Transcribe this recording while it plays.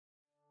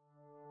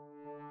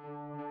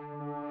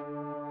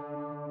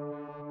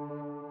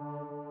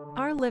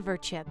Our liver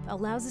chip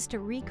allows us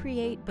to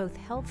recreate both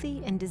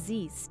healthy and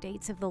diseased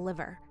states of the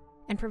liver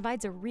and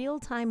provides a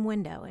real-time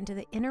window into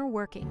the inner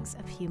workings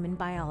of human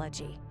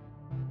biology.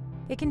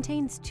 It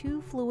contains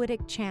two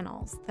fluidic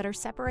channels that are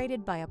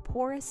separated by a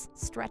porous,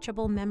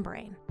 stretchable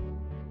membrane.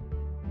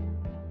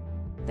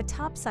 The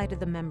top side of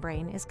the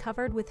membrane is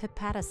covered with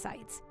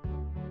hepatocytes.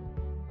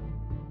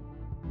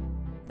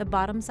 The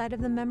bottom side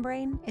of the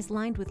membrane is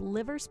lined with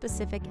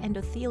liver-specific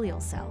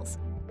endothelial cells.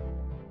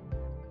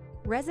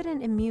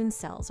 Resident immune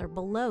cells are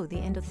below the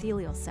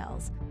endothelial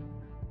cells,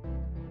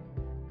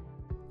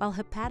 while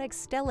hepatic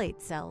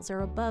stellate cells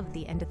are above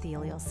the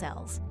endothelial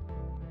cells.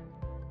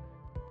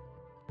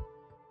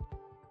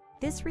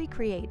 This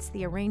recreates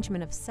the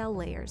arrangement of cell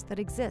layers that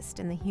exist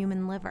in the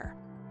human liver.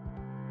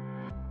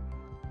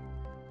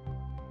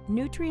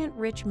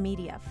 Nutrient-rich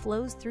media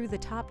flows through the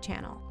top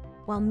channel,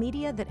 while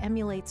media that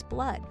emulates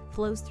blood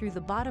flows through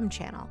the bottom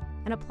channel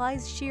and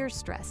applies shear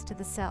stress to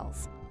the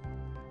cells.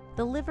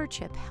 The liver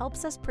chip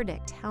helps us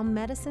predict how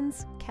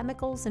medicines,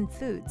 chemicals, and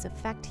foods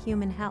affect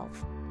human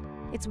health.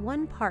 It's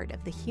one part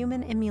of the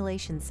human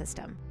emulation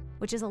system,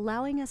 which is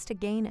allowing us to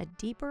gain a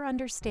deeper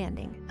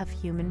understanding of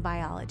human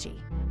biology.